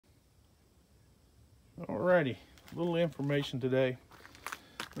Alrighty, a little information today.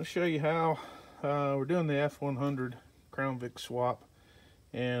 I'm going to show you how we're doing the F100 Crown Vic swap,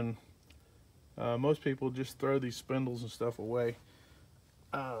 and most people just throw these spindles and stuff away.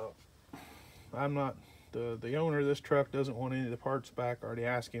 I'm not the owner of this truck. Doesn't want any of the parts back. I already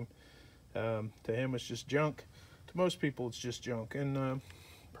asked him. To him, it's just junk. To most people, it's just junk, and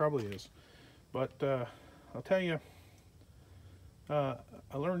probably is. But I'll tell you.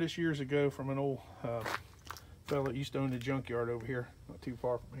 I learned this years ago from an old fellow that used to own a junkyard over here, not too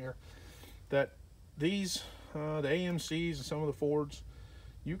far from here, that these, the AMCs and some of the Fords,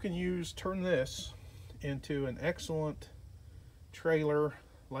 you can turn this into an excellent trailer,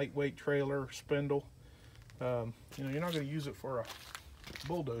 lightweight trailer, spindle. You know, you're not going to use it for a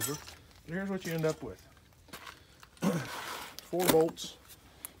bulldozer, but here's what you end up with. 4 bolts.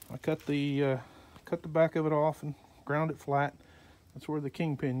 I cut the back of it off and ground it flat. That's where the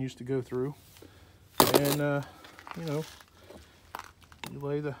kingpin used to go through. And, you know, you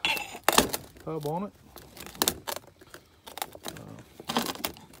lay the hub on it.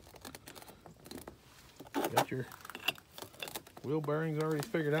 Got your wheel bearings already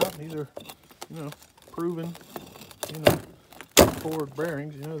figured out. These are, you know, proven, you know, Ford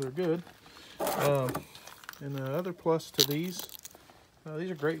bearings. You know, they're good. And the other plus to these are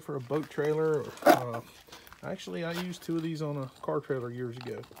great for a boat trailer. Or, actually, I used 2 of these on a car trailer years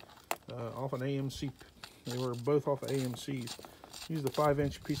ago, off an AMC. They were both off of AMCs. Used a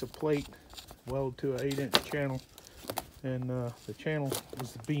 5-inch piece of plate welded to an 8-inch channel, and the channel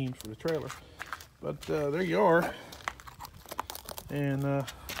is the beams for the trailer. But there you are, and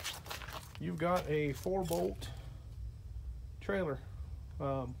you've got a 4-bolt trailer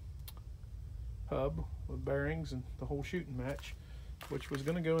hub with bearings and the whole shooting match, which was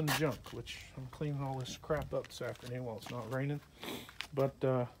going to go in the junk, which I'm cleaning all this crap up this afternoon while it's not raining. But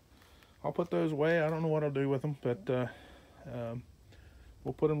I'll put those away. I don't know what I'll do with them, but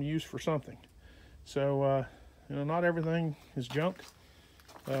we'll put them to use for something. So, you know, not everything is junk.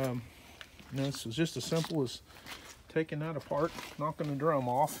 You know, this is just as simple as taking that apart, knocking the drum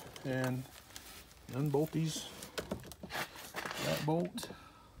off, and unbolt these. That bolt,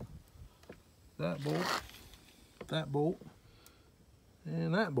 that bolt, that bolt,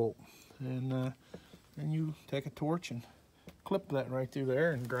 and that bolt, and then you take a torch and clip that right through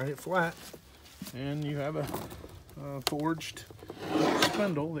there and grind it flat, and you have a forged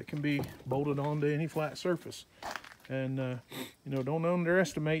spindle that can be bolted onto any flat surface. And you know, don't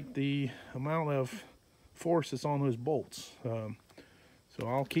underestimate the amount of force that's on those bolts. So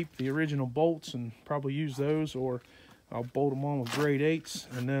I'll keep the original bolts and probably use those, or I'll bolt them on with grade 8s,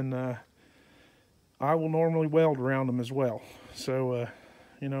 and then I will normally weld around them as well. So,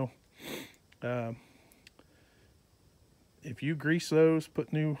 you know, if you grease those,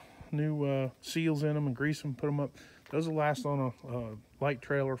 put new seals in them and grease them, put them up, those will last on a light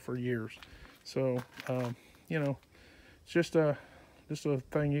trailer for years. So, you know, it's just a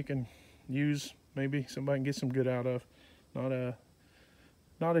thing you can use. Maybe somebody can get some good out of.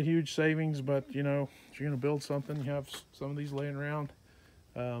 Not a huge savings, but you know, if you're going to build something, you have some of these laying around.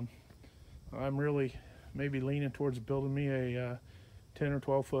 I'm really maybe leaning towards building me a 10 or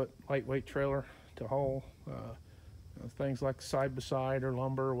 12 foot lightweight trailer to haul things like side by side or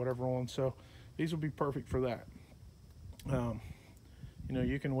lumber or whatever on. So these will be perfect for that. You know,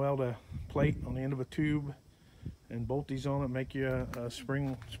 you can weld a plate on the end of a tube and bolt these on it, make you a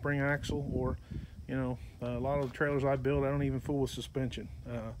spring axle, or you know, a lot of the trailers I build, I don't even fool with suspension.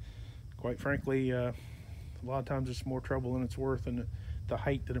 Quite frankly, a lot of times it's more trouble than it's worth, and the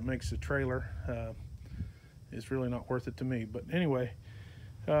height that it makes the trailer is really not worth it to me. But anyway,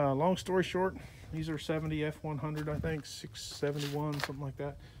 long story short, these are 70 F100, I think, 671, something like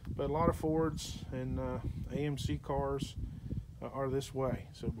that. But a lot of Fords and AMC cars are this way.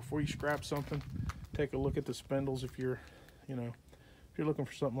 So before you scrap something, take a look at the spindles if you're, you know, if you're looking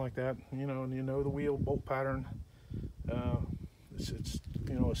for something like that, you know, and you know the wheel bolt pattern. It's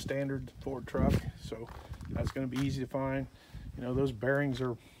you know, a standard Ford truck, so that's going to be easy to find. You know, those bearings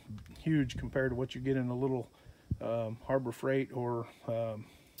are huge compared to what you get in a little Harbor Freight or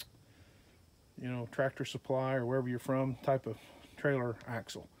you know, Tractor Supply or wherever you're from type of trailer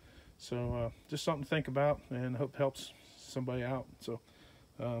axle. So just something to think about, and hope helps somebody out. So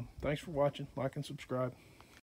thanks for watching. Like and subscribe.